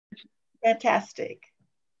Fantastic.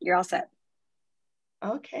 You're all set.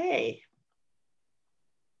 Okay.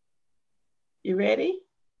 You ready?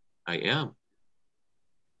 I am.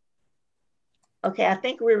 Okay, I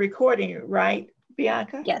think we're recording, right,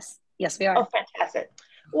 Bianca? Yes, yes, we are. Oh, fantastic.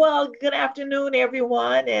 Well, good afternoon,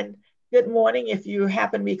 everyone, and good morning if you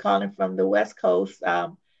happen to be calling from the West Coast.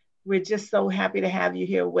 We're just so happy to have you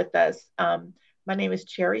here with us. My name is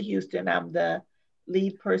Cherry Houston. I'm the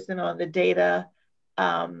lead person on the data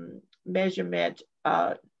measurement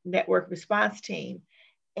network response team.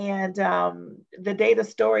 And the data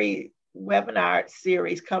story webinar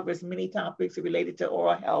series covers many topics related to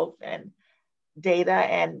oral health and data.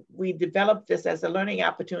 And we developed this as a learning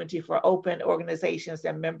opportunity for open organizations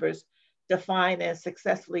and members to find and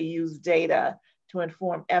successfully use data to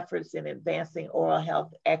inform efforts in advancing oral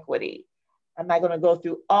health equity. I'm not going to go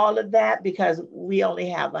through all of that because we only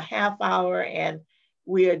have a half hour, and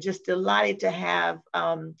we are just delighted to have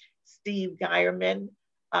Steve Geiermann,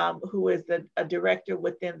 who is a director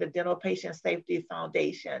within the Dental Patient Safety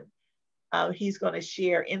Foundation. He's going to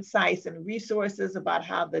share insights and resources about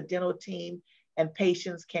how the dental team and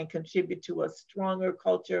patients can contribute to a stronger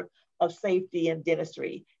culture of safety in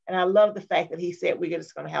dentistry. And I love the fact that he said we're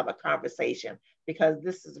just going to have a conversation, because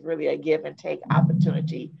this is really a give and take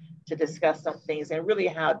opportunity to discuss some things and really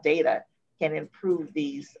how data can improve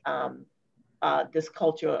these this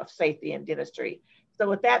culture of safety in dentistry. So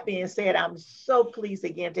with that being said, I'm so pleased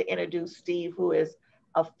again to introduce Steve, who is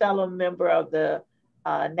a fellow member of the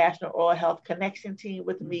National Oral Health Connection team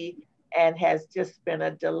with me, and has just been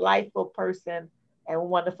a delightful person and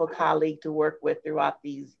wonderful colleague to work with throughout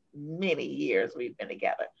these many years we've been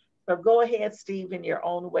together. So go ahead, Steve, in your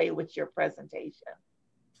own way with your presentation.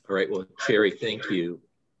 All right, well, Cherry, thank you.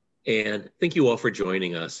 And thank you all for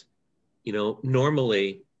joining us. You know,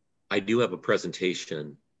 normally I do have a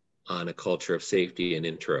presentation on a culture of safety and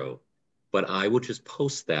intro, but I will just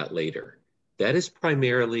post that later. That is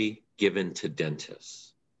primarily given to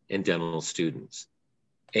dentists and dental students.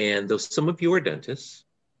 And though some of you are dentists,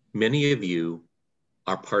 many of you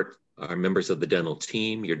are members of the dental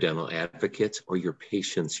team, your dental advocates, or your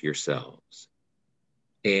patients yourselves.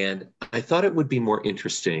 And I thought it would be more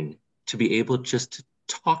interesting to be able just to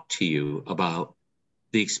talk to you about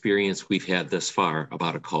the experience we've had thus far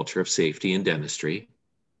about a culture of safety in dentistry,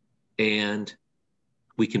 and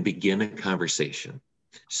we can begin a conversation.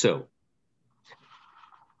 So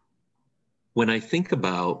when I think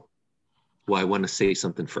about, well, I want to say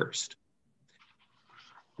something first.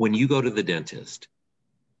 When you go to the dentist,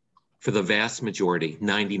 for the vast majority,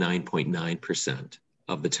 99.9%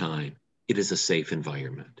 of the time, it is a safe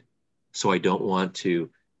environment. So I don't want to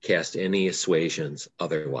cast any assuasions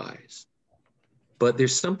otherwise. But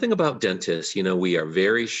there's something about dentists, you know, we are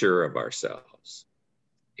very sure of ourselves.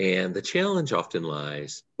 And the challenge often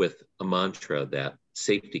lies with a mantra that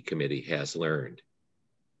safety committee has learned.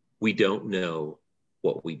 We don't know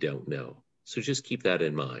what we don't know. So just keep that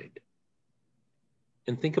in mind.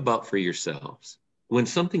 And think about for yourselves, when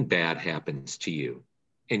something bad happens to you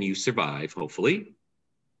and you survive, hopefully,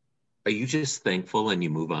 are you just thankful and you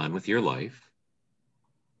move on with your life?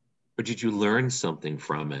 Or did you learn something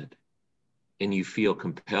from it and you feel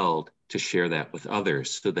compelled to share that with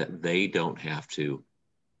others so that they don't have to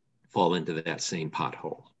fall into that same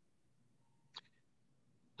pothole?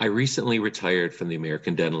 I recently retired from the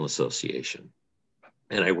American Dental Association,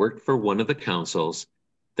 and I worked for one of the councils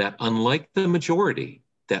that, unlike the majority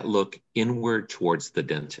that look inward towards the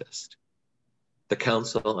dentist, the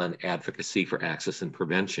Council on Advocacy for Access and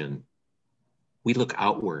Prevention, we look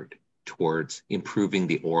outward towards improving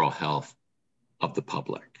the oral health of the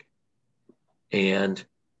public. And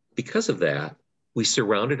because of that, we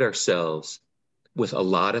surrounded ourselves with a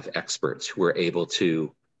lot of experts who were able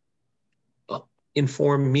to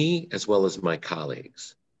inform me as well as my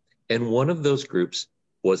colleagues. And one of those groups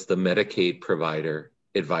was the Medicaid Provider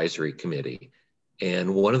Advisory Committee.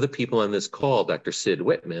 And one of the people on this call, Dr. Sid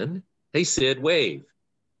Whitman, hey Sid, wave.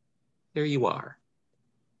 There you are.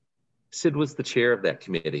 Sid was the chair of that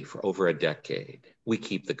committee for over a decade. We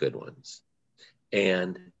keep the good ones.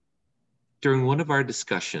 And during one of our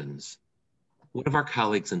discussions, one of our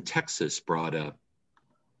colleagues in Texas brought up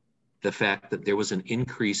the fact that there was an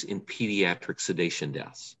increase in pediatric sedation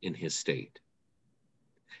deaths in his state.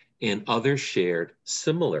 And others shared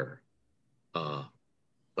similar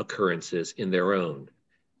occurrences in their own.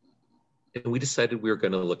 And we decided we were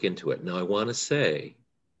going to look into it. Now, I want to say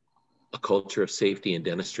a culture of safety in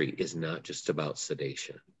dentistry is not just about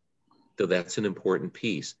sedation, though that's an important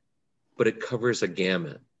piece, but it covers a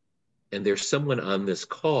gamut. And there's someone on this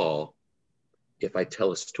call, if I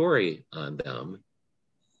tell a story on them,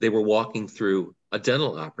 they were walking through a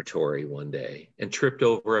dental operatory one day and tripped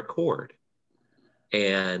over a cord.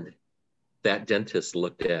 And that dentist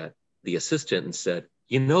looked at the assistant and said,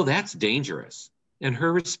 you know, that's dangerous. And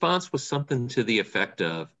her response was something to the effect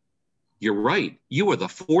of, you're right, you were the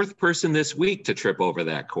fourth person this week to trip over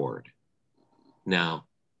that cord. Now,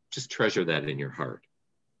 just treasure that in your heart.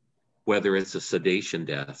 Whether it's a sedation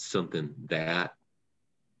death, something that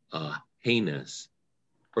heinous,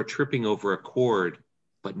 or tripping over a cord,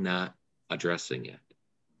 but not addressing it.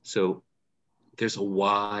 So there's a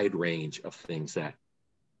wide range of things that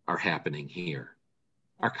are happening here.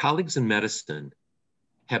 Our colleagues in medicine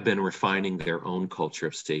have been refining their own culture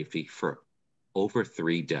of safety for over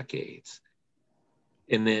 3 decades.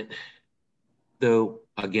 And then, though,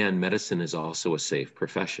 again, medicine is also a safe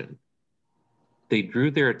profession, they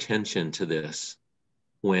drew their attention to this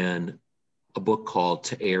when a book called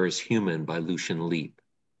To Err is Human by Lucian Leap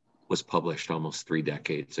was published almost 3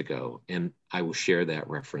 decades ago. And I will share that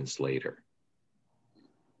reference later.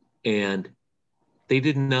 And they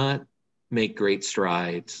did not make great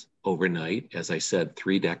strides overnight, as I said,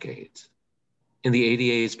 3 decades. And the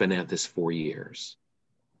ADA has been at this 4 years.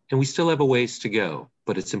 And we still have a ways to go,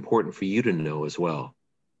 but it's important for you to know as well.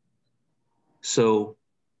 So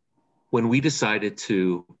when we decided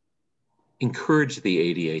to encourage the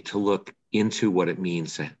ADA to look into what it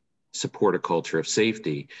means to support a culture of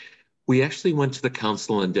safety, we actually went to the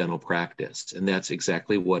Council on Dental Practice, and that's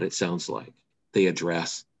exactly what it sounds like. They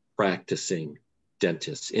address practicing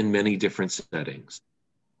dentists in many different settings.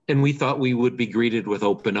 And we thought we would be greeted with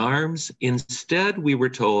open arms. Instead, we were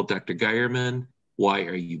told, Dr. Geiermann, why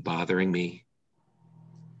are you bothering me?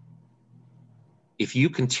 If you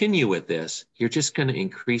continue with this, you're just going to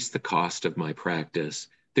increase the cost of my practice.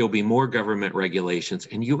 There'll be more government regulations,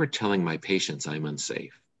 and you are telling my patients I'm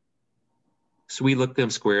unsafe. So we looked them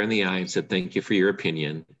square in the eye and said, thank you for your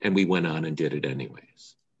opinion. And we went on and did it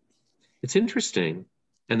anyways. It's interesting.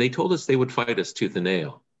 And they told us they would fight us tooth and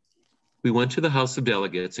nail. We went to the House of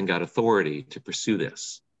Delegates and got authority to pursue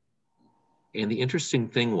this. And the interesting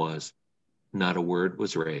thing was, not a word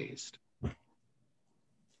was raised.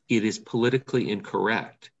 It is politically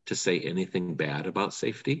incorrect to say anything bad about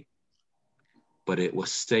safety, but it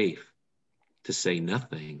was safe to say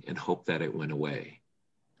nothing and hope that it went away.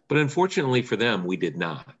 But unfortunately for them, we did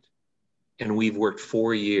not. And we've worked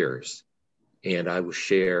 4 years, and I will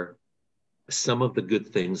share some of the good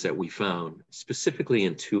things that we found, specifically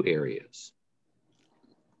in 2 areas.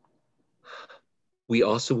 We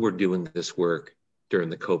also were doing this work during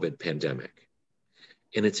the COVID pandemic.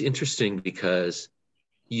 And it's interesting because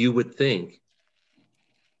you would think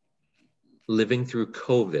living through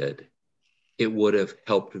COVID, it would have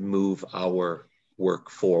helped move our work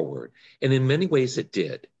forward. And in many ways it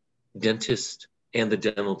did. Dentists and the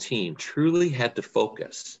dental team truly had to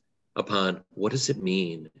focus upon what does it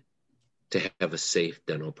mean to have a safe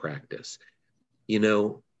dental practice. You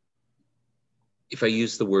know, if I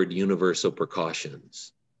use the word universal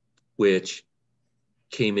precautions, which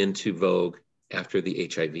came into vogue after the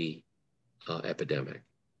HIV epidemic,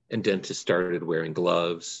 and dentists started wearing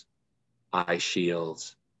gloves, eye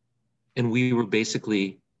shields, and we were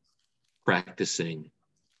basically practicing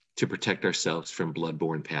to protect ourselves from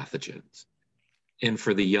bloodborne pathogens. And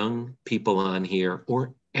for the young people on here,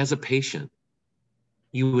 or as a patient,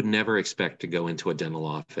 you would never expect to go into a dental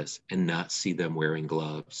office and not see them wearing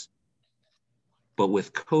gloves. But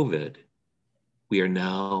with COVID, we are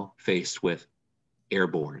now faced with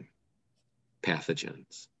airborne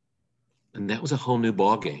pathogens. And that was a whole new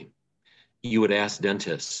ballgame. You would ask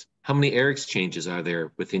dentists, how many air exchanges are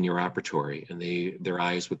there within your operatory? And their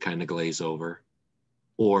eyes would kind of glaze over.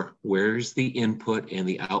 Or where's the input and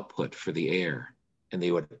the output for the air? And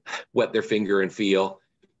they would wet their finger and feel.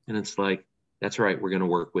 And it's like, that's right, we're going to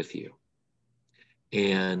work with you.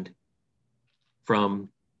 And from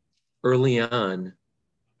early on,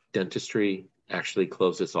 dentistry actually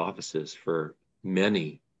closed its offices for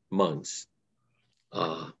many months.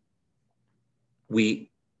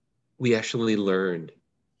 We actually learned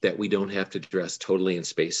that we don't have to dress totally in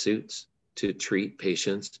spacesuits to treat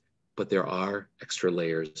patients, but there are extra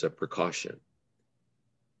layers of precaution.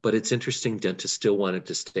 But it's interesting, dentists still wanted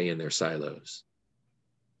to stay in their silos.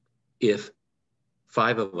 If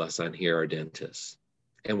 5 of us on here are dentists,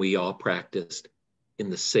 and we all practiced in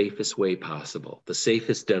the safest way possible, the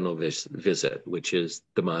safest dental visit, which is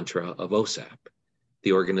the mantra of OSAP,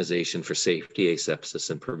 the Organization for Safety, Asepsis,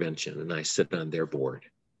 and Prevention, and I sit on their board.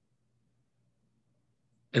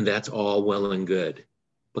 And that's all well and good.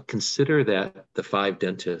 But consider that the 5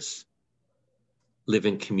 dentists live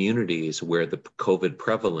in communities where the COVID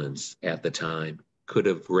prevalence at the time could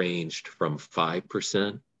have ranged from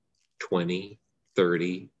 5%, 20,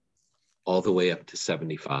 30, all the way up to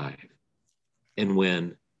 75.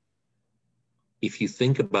 And if you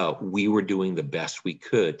think about, we were doing the best we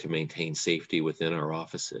could to maintain safety within our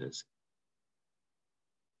offices,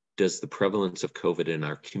 does the prevalence of COVID in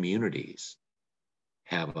our communities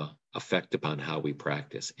have an effect upon how we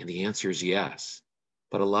practice? And the answer is yes.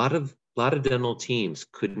 But a lot of dental teams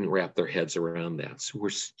couldn't wrap their heads around that. So we're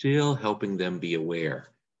still helping them be aware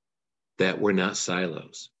that we're not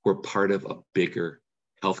silos. We're part of a bigger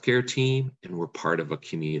healthcare team, and we're part of a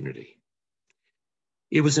community.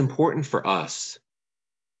 It was important for us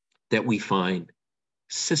that we find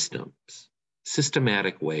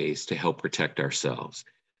systematic ways to help protect ourselves.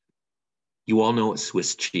 You all know what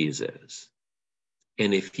Swiss cheese is.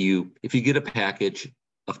 And if you get a package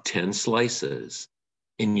of 10 slices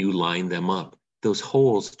and you line them up, those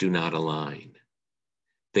holes do not align.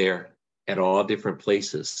 They're at all different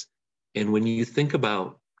places. And when you think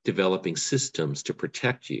about developing systems to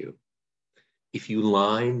protect you, if you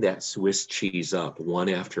line that Swiss cheese up one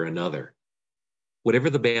after another, whatever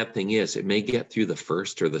the bad thing is, it may get through the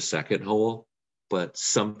first or the second hole, but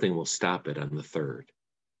something will stop it on the third.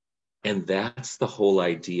 And that's the whole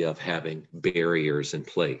idea of having barriers in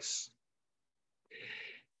place.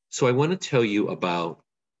 So I want to tell you about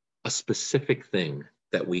a specific thing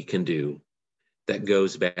that we can do that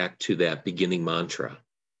goes back to that beginning mantra.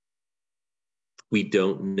 We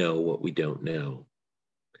don't know what we don't know.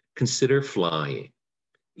 Consider flying.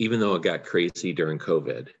 Even though it got crazy during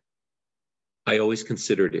COVID, I always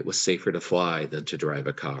considered it was safer to fly than to drive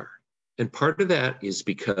a car. And part of that is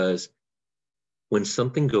because when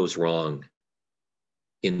something goes wrong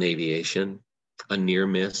in aviation, a near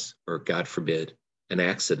miss, or God forbid, an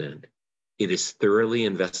accident, it is thoroughly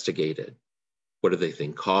investigated. What do they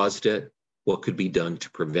think caused it? What could be done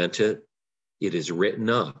to prevent it? It is written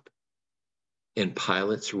up. And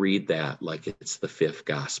pilots read that like it's the fifth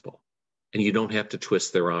gospel. And you don't have to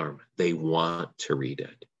twist their arm. They want to read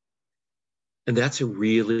it. And that's a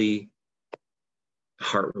really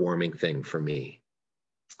heartwarming thing for me.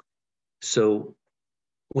 So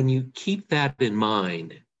when you keep that in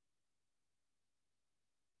mind,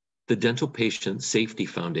 the Dental Patient Safety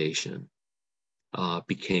Foundation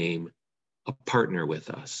became a partner with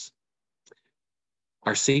us.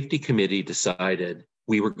 Our safety committee decided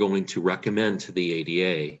we were going to recommend to the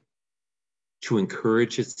ADA to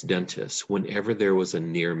encourage its dentists, whenever there was a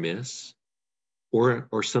near miss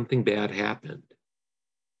or something bad happened,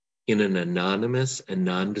 in an anonymous and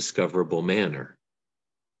non-discoverable manner,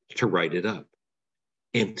 to write it up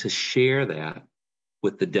and to share that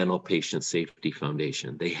with the Dental Patient Safety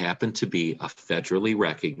Foundation. They happen to be a federally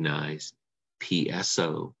recognized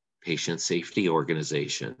PSO, patient safety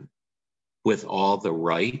organization, with all the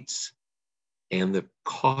rights and the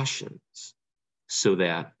cautions, so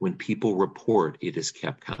that when people report, it is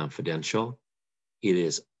kept confidential, it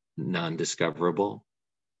is non-discoverable,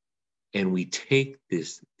 and we take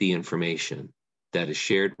the information that is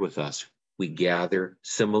shared with us. We gather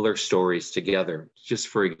similar stories together. Just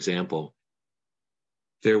for example,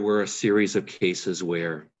 there were a series of cases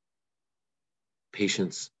where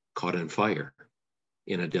patients caught on fire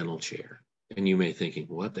in a dental chair. And you may be thinking,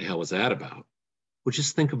 what the hell was that about? Well,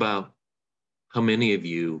 just think about how many of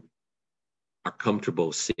you are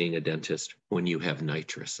comfortable seeing a dentist when you have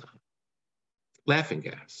nitrous on. Laughing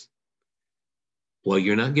gas. Well,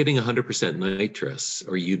 you're not getting 100% nitrous,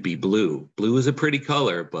 or you'd be blue. Blue is a pretty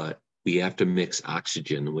color, but we have to mix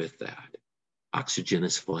oxygen with that. Oxygen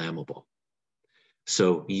is flammable.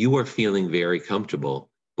 So you are feeling very comfortable,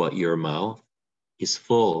 but your mouth is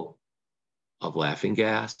full of laughing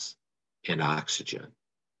gas and oxygen.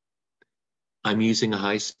 I'm using a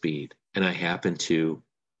high speed, and I happen to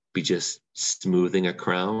be just smoothing a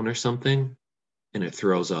crown or something, and it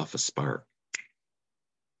throws off a spark.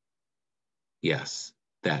 Yes,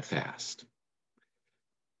 that fast.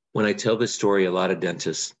 When I tell this story, a lot of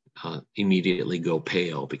dentists immediately go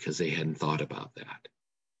pale because they hadn't thought about that.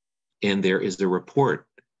 And there is a report.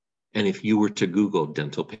 And if you were to Google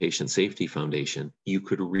Dental Patient Safety Foundation, you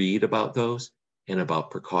could read about those and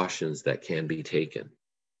about precautions that can be taken.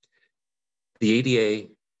 The ADA,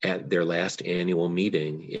 at their last annual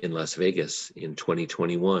meeting in Las Vegas in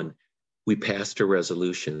 2021, we passed a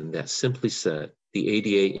resolution that simply said the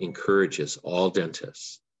ADA encourages all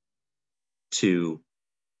dentists to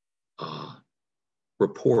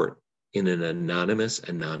report in an anonymous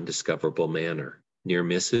and non-discoverable manner near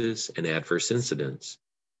misses and adverse incidents,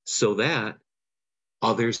 so that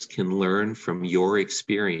others can learn from your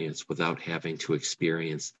experience without having to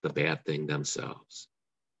experience the bad thing themselves.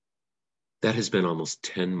 That has been almost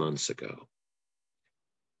 10 months ago.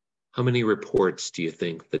 How many reports do you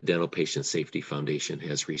think the Dental Patient Safety Foundation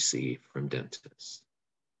has received from dentists?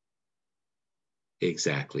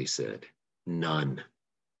 Exactly, Sid. None.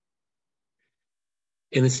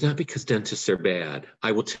 And it's not because dentists are bad.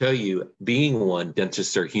 I will tell you, being one,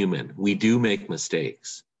 dentists are human. We do make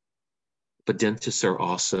mistakes, but dentists are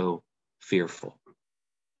also fearful.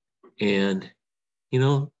 And, you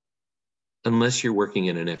know, unless you're working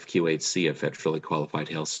in an FQHC, a federally qualified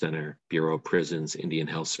health center, Bureau of Prisons, Indian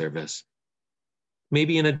Health Service,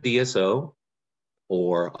 maybe in a DSO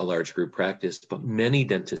or a large group practice, but many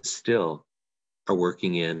dentists still are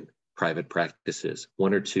working in private practices,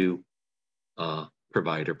 one or two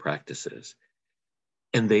provider practices,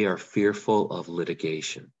 and they are fearful of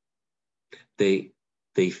litigation. They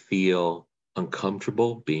feel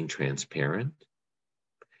uncomfortable being transparent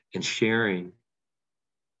and sharing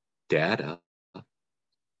data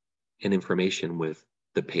and information with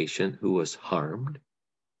the patient who was harmed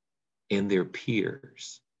and their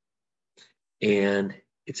peers. And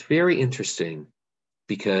it's very interesting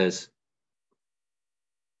because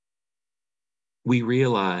we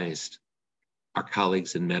realized our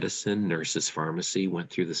colleagues in medicine, nurses, pharmacy went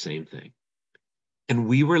through the same thing. And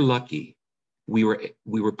we were lucky. We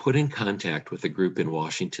were put in contact with a group in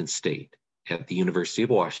Washington State at the University of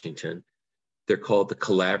Washington. They're called the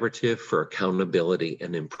Collaborative for Accountability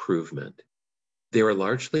and Improvement. They were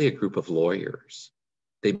largely a group of lawyers.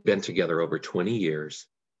 They've been together over 20 years,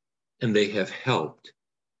 and they have helped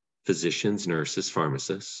physicians, nurses,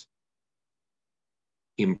 pharmacists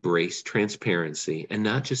embrace transparency, and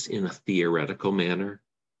not just in a theoretical manner,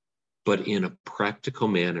 but in a practical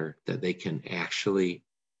manner that they can actually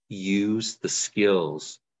use the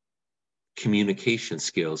skills, communication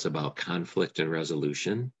skills about conflict and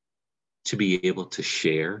resolution to be able to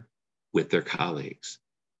share with their colleagues.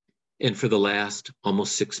 And for the last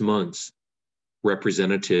almost 6 months,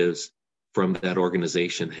 representatives from that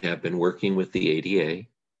organization have been working with the ADA.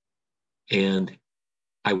 And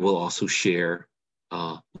I will also share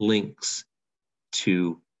links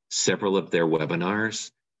to several of their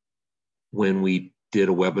webinars. When we did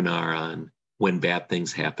a webinar on when bad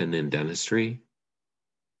things happen in dentistry,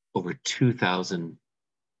 over 2,000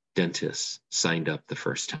 dentists signed up the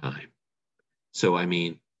first time. So, I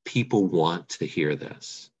mean, people want to hear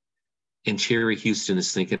this. And Cherry Houston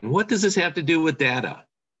is thinking, what does this have to do with data?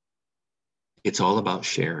 It's all about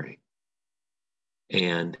sharing.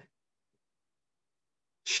 And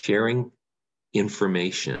sharing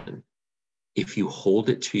information, if you hold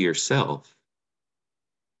it to yourself,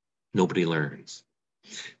 nobody learns.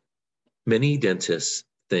 Many dentists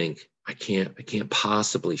think, I can't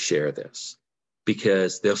possibly share this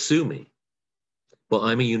because they'll sue me. Well,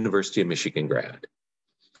 I'm a University of Michigan grad,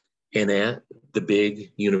 and at the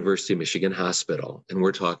big University of Michigan hospital, and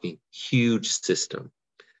we're talking huge system,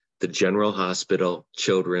 the General Hospital,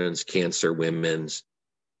 Children's, Cancer, Women's,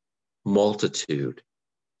 multitude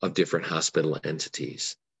of different hospital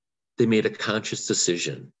entities. They made a conscious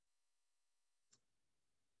decision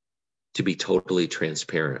to be totally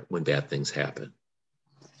transparent when bad things happen.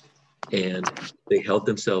 And they held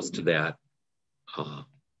themselves to that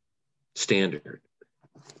standard.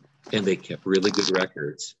 And they kept really good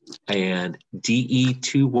records. And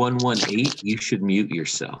DE2118, you should mute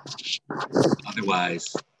yourself.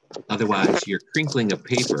 Otherwise your crinkling of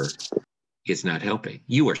paper is not helping.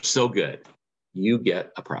 You are so good. You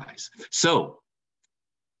get a prize. So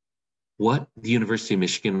what the University of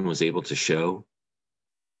Michigan was able to show,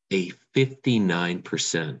 a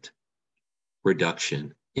 59%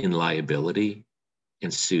 reduction in liability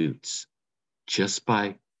and suits just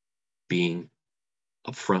by being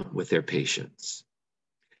upfront with their patients.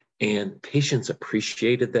 And patients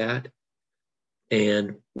appreciated that.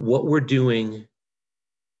 And what we're doing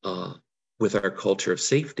with our culture of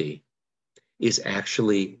safety is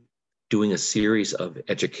actually doing a series of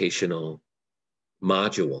educational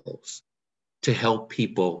modules to help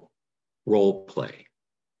people role play.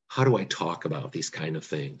 How do I talk about these kind of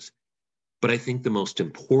things? But I think the most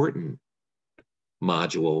important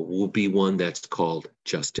module will be one that's called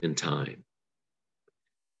just in time.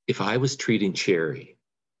 If I was treating Cherry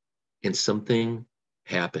and something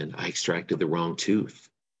happened, I extracted the wrong tooth.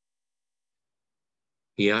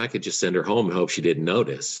 Yeah, I could just send her home and hope she didn't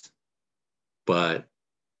notice. But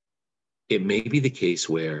it may be the case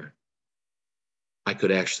where I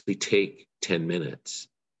could actually take 10 minutes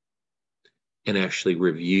and actually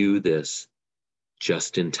review this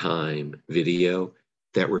just-in-time video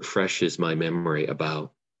that refreshes my memory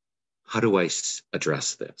about how do I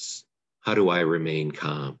address this? How do I remain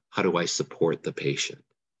calm? How do I support the patient?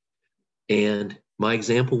 And my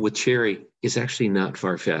example with Cherry is actually not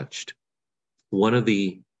far-fetched. One of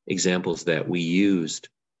the examples that we used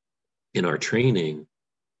in our training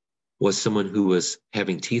was someone who was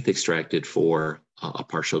having teeth extracted for a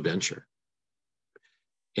partial denture.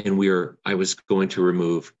 And I was going to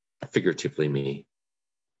remove, figuratively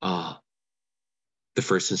the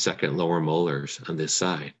first and second lower molars on this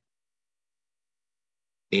side.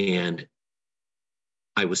 And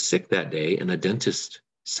I was sick that day, and a dentist,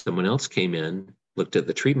 someone else came in, looked at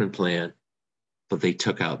the treatment plan, but they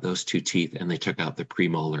took out those two teeth and they took out the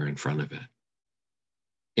premolar in front of it.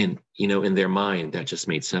 And, in their mind, that just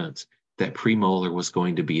made sense. That premolar was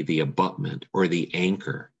going to be the abutment or the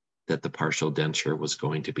anchor that the partial denture was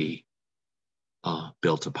going to be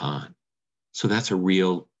built upon. So that's a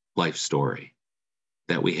real life story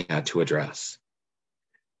that we had to address.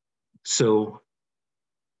 So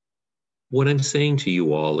what I'm saying to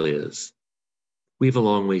you all is we have a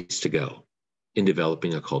long ways to go in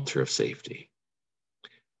developing a culture of safety.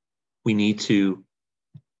 We need to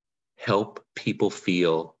help people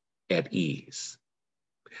feel at ease.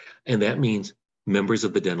 And that means members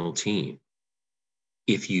of the dental team.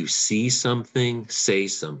 If you see something, say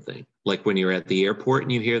something. Like when you're at the airport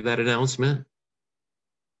and you hear that announcement.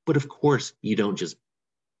 But of course, you don't just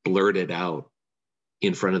blurt it out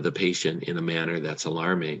in front of the patient in a manner that's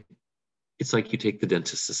alarming. It's like you take the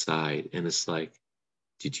dentist aside and it's like,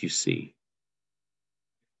 did you see?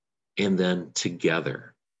 And then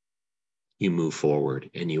together, you move forward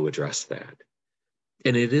and you address that.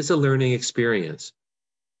 And it is a learning experience,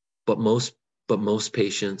 but most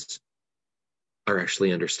patients are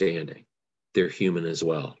actually understanding. They're human as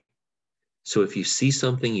well. So if you see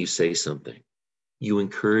something, you say something. You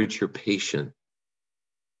encourage your patient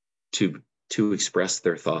to express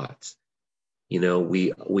their thoughts.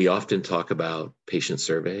 We often talk about patient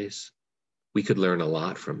surveys. We could learn a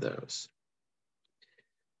lot from those.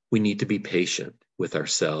 We need to be patient with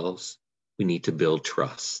ourselves. We need to build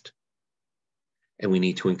trust. And we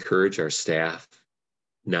need to encourage our staff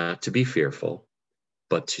not to be fearful,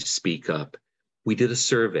 but to speak up. We did a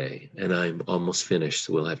survey, and I'm almost finished,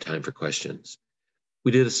 so we'll have time for questions.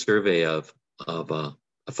 We did a survey of a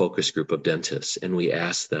focus group of dentists, and we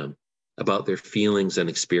asked them about their feelings and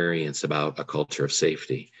experience about a culture of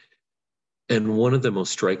safety. And one of the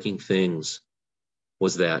most striking things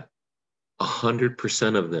was that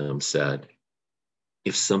 100% of them said,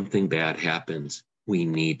 if something bad happens, we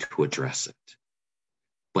need to address it.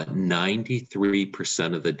 But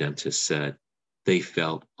 93% of the dentists said they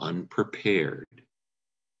felt unprepared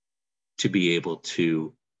to be able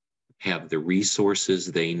to have the resources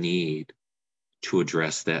they need to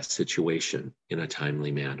address that situation in a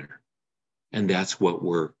timely manner. And that's what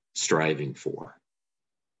we're striving for.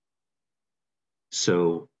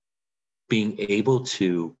 So being able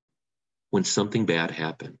to, when something bad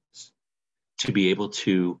happens, to be able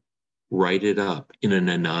to write it up in an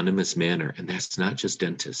anonymous manner, and that's not just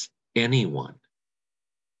dentists, anyone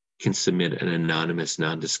can submit an anonymous,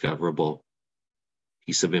 non-discoverable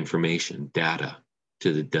piece of information, data,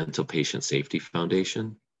 to the Dental Patient Safety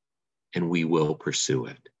Foundation, and we will pursue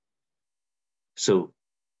it. So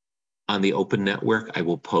on the open network, I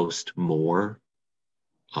will post more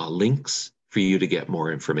links for you to get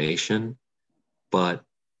more information, but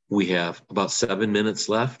we have about 7 minutes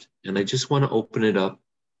left, and I just want to open it up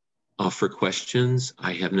for questions.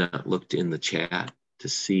 I have not looked in the chat to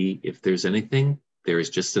see if there's anything. There is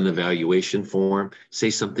just an evaluation form. Say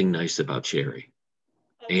something nice about Cherry.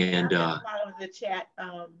 And bottom of the chat,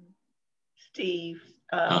 Steve,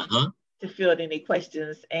 to field any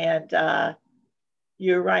questions. And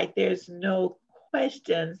you're right, there's no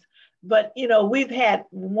questions, but we've had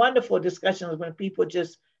wonderful discussions when people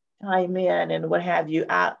just chime in and what have you.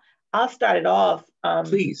 I'll start it off.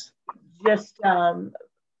 Please. Just,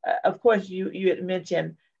 of course, you had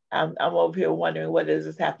mentioned, I'm over here wondering what does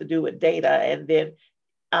this have to do with data, and then,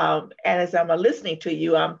 and as I'm listening to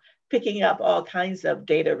you, I'm picking up all kinds of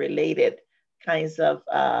data-related kinds of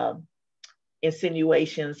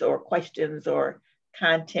insinuations or questions or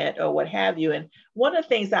content or what have you. And one of the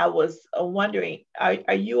things I was wondering,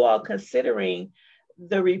 are you all considering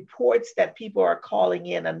the reports that people are calling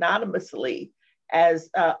in anonymously as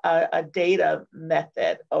a data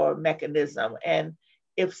method or mechanism? And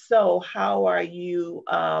if so, how are you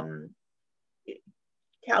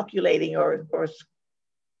calculating or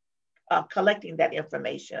collecting that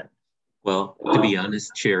information? Well, to be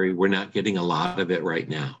honest, Cherry, we're not getting a lot of it right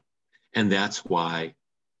now. And that's why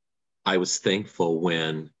I was thankful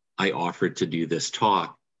when I offered to do this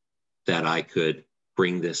talk that I could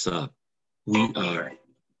bring this up. We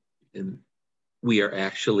are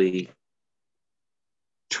actually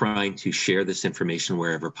trying to share this information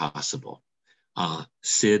wherever possible.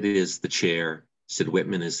 Sid is the chair. Sid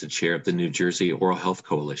Whitman is the chair of the New Jersey Oral Health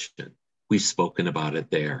Coalition. We've spoken about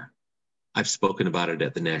it there. I've spoken about it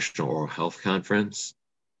at the National Oral Health Conference,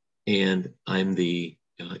 and I'm the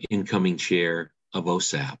incoming chair of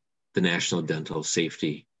OSAP, the National Dental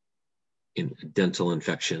Safety in Dental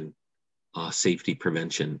Infection Safety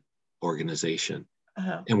Prevention Organization.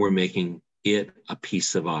 And we're making it a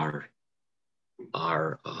piece of our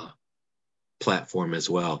platform as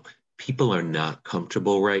well. People are not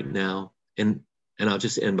comfortable right now. And I'll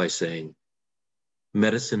just end by saying,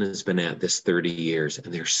 medicine has been at this 30 years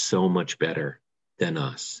and they're so much better than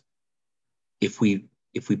us. If we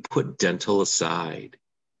put dental aside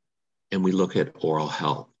and we look at oral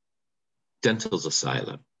health, dental's a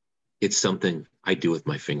silent. It's something I do with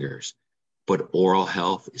my fingers, but oral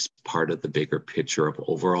health is part of the bigger picture of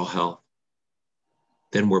overall health.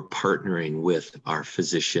 Then we're partnering with our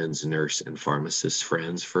physicians, nurse, and pharmacist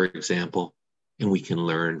friends, for example, and we can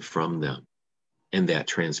learn from them. And that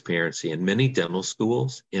transparency. In many dental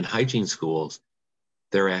schools, in hygiene schools,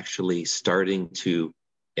 they're actually starting to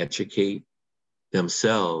educate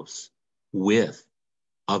themselves with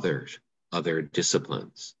other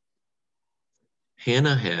disciplines.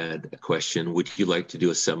 Hannah had a question, would you like to do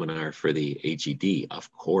a seminar for the AGD?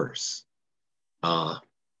 Of course.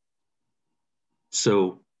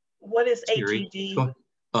 So what is Terry, AGD?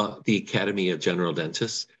 The Academy of General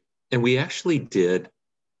Dentists. And we actually did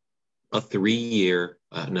we did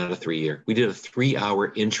a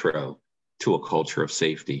 3-hour intro to a culture of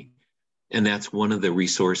safety. And that's one of the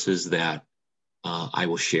resources that I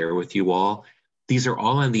will share with you all. These are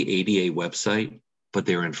all on the ADA website, but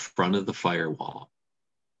they're in front of the firewall.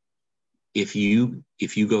 If you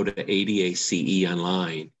go to ADA CE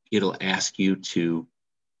online, it'll ask you to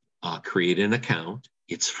create an account.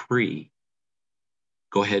 It's free.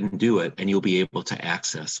 Go ahead and do it, and you'll be able to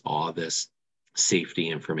access all this safety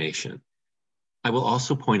information. I will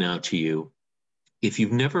also point out to you, if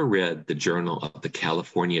you've never read the Journal of the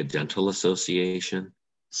California Dental Association,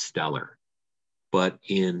 stellar. But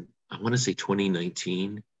in, I want to say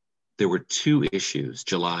 2019, there were 2 issues,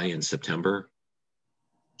 July and September,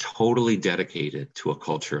 totally dedicated to a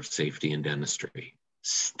culture of safety in dentistry.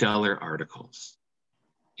 Stellar articles.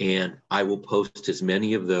 And I will post as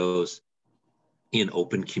many of those in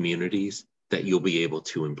open communities that you'll be able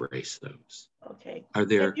to embrace those. Okay.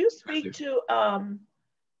 Can you speak to,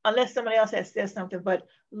 unless somebody else has said something, but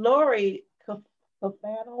Lori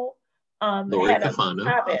Cafano had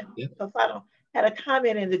a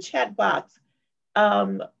comment in the chat box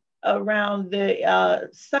around the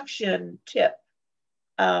suction tip,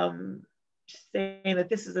 saying that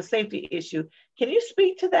this is a safety issue. Can you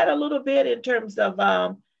speak to that a little bit in terms of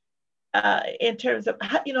how, how does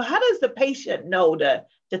the patient know to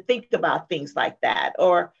think about things like that?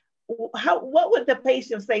 Or what would the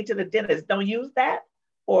patient say to the dentist? Don't use that?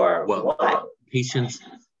 Or what?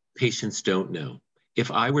 Patients don't know. If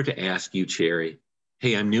I were to ask you, Cherry,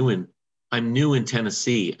 hey, I'm new in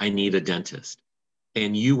Tennessee, I need a dentist.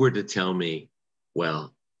 And you were to tell me,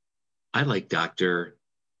 well, I like Dr.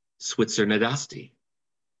 Switzer Nadasti.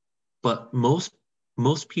 But most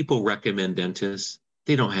people recommend dentists.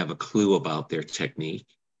 They don't have a clue about their technique.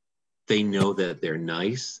 They know that they're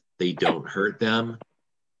nice. They don't hurt them.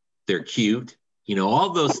 They're cute.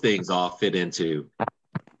 All those things all fit into.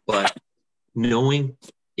 But knowing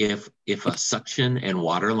if a suction and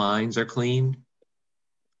water lines are clean,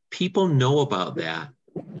 people know about that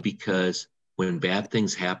because when bad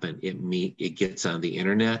things happen, it gets on the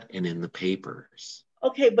internet and in the papers.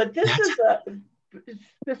 Okay, but this is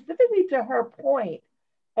specifically to her point,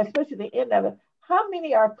 especially the end of it. How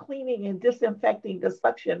many are cleaning and disinfecting the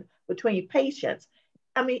suction between patients?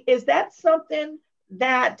 I mean, is that something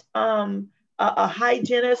that a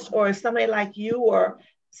hygienist or somebody like you or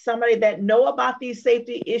somebody that know about these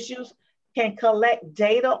safety issues can collect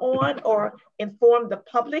data on or inform the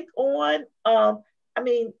public on? I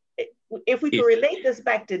mean, if we could relate this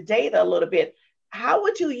back to data a little bit, how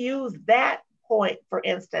would you use that point, for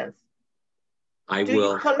instance? Do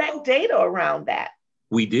you collect data around that?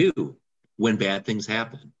 We do. When bad things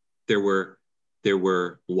happen, there were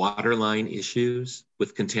water line issues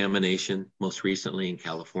with contamination, most recently in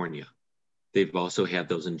California. They've also had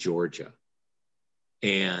those in Georgia.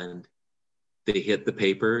 And they hit the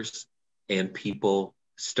papers and people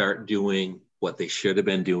start doing what they should have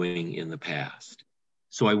been doing in the past.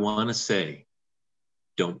 So I want to say,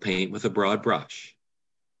 don't paint with a broad brush.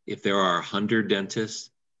 If there are 100 dentists,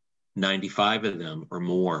 95 of them or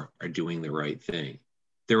more are doing the right thing.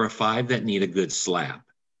 There are 5 that need a good slap,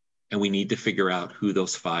 and we need to figure out who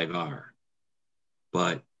those 5 are.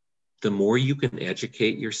 But the more you can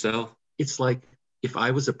educate yourself, it's like if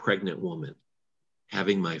I was a pregnant woman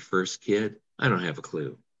having my first kid, I don't have a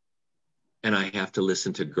clue. And I have to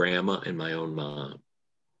listen to grandma and my own mom.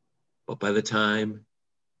 But by the time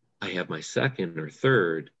I have my second or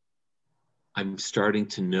third, I'm starting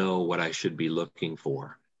to know what I should be looking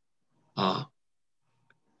for.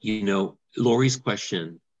 Lori's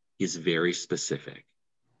question is very specific.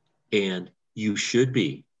 And you should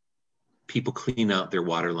be. People clean out their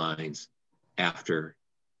water lines at the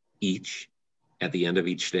end of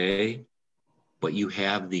each day, but you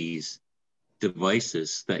have these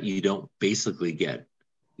devices that you don't basically get,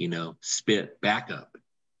 spit back up,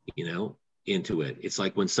 into it. It's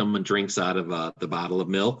like when someone drinks out of the bottle of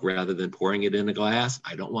milk rather than pouring it in a glass.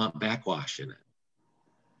 I don't want backwash in it.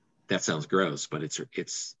 That sounds gross, but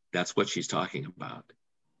that's what she's talking about.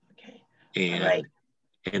 Okay. And, right.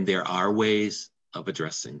 and there are ways of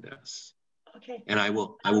addressing this. Okay. And I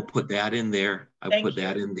will put that in there. I'll put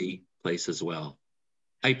that in the place as well.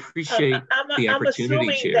 I appreciate the opportunity, I'm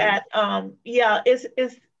assuming Cherry. that,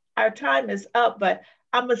 it's our time is up, but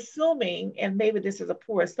I'm assuming, and maybe this is a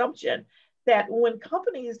poor assumption, that when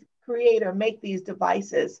companies create or make these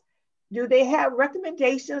devices, do they have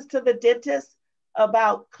recommendations to the dentist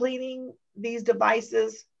about cleaning these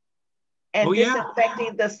devices and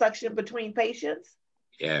disinfecting the suction between patients?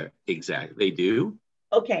 Yeah, exactly. They do.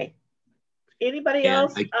 Okay. Anybody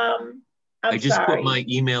else? I just put my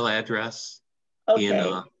email address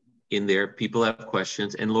in there. People have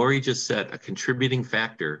questions. And Lori just said a contributing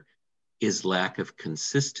factor is lack of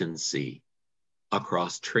consistency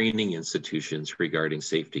across training institutions regarding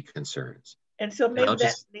safety concerns. And so maybe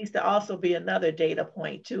that needs to also be another data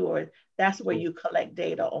point too, or that's where you collect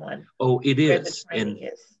data on. Oh, it is. And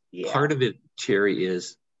part of it, Cherry,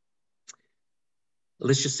 is,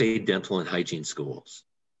 let's just say dental and hygiene schools.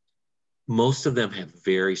 Most of them have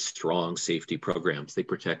very strong safety programs. They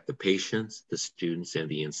protect the patients, the students, and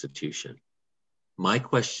the institution. My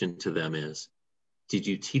question to them is, did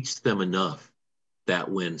you teach them enough that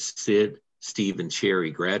when Sid, Steve, and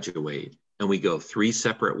Cherry graduate and we go 3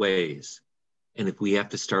 separate ways, and if we have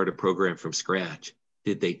to start a program from scratch,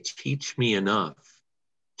 did they teach me enough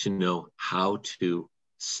to know how to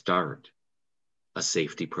start a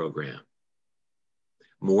safety program?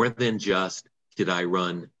 More than just, did I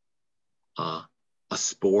run a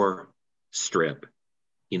spore strip,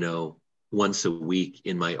 once a week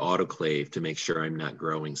in my autoclave to make sure I'm not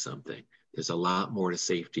growing something. There's a lot more to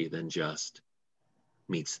safety than just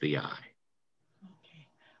meets the eye. Okay.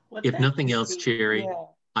 Well, if nothing else, Cherry,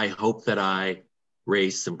 I hope that I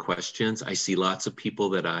raised some questions. I see lots of people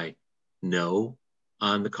that I know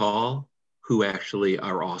on the call who actually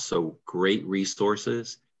are also great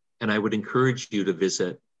resources. And I would encourage you to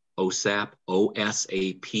visit osap.org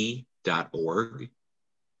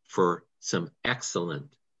for some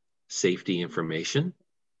excellent safety information.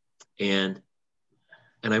 And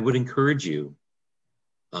I would encourage you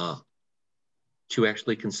to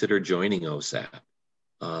actually consider joining OSAP.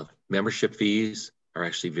 Membership fees are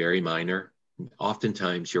actually very minor.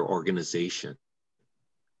 Oftentimes your organization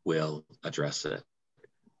will address it.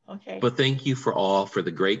 Okay. But thank you for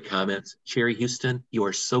the great comments. Cherry Houston, you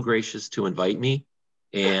are so gracious to invite me.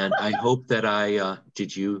 And I hope that I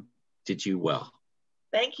did you well.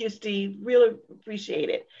 Thank you, Steve. Really appreciate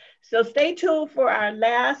it. So stay tuned for our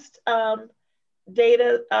last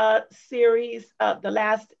data series, the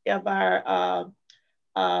last of our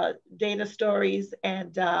data stories.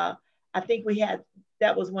 And I think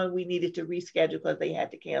that was one we needed to reschedule because they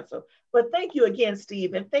had to cancel. But thank you again,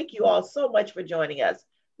 Steve. And thank you all so much for joining us.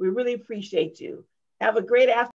 We really appreciate you. Have a great afternoon.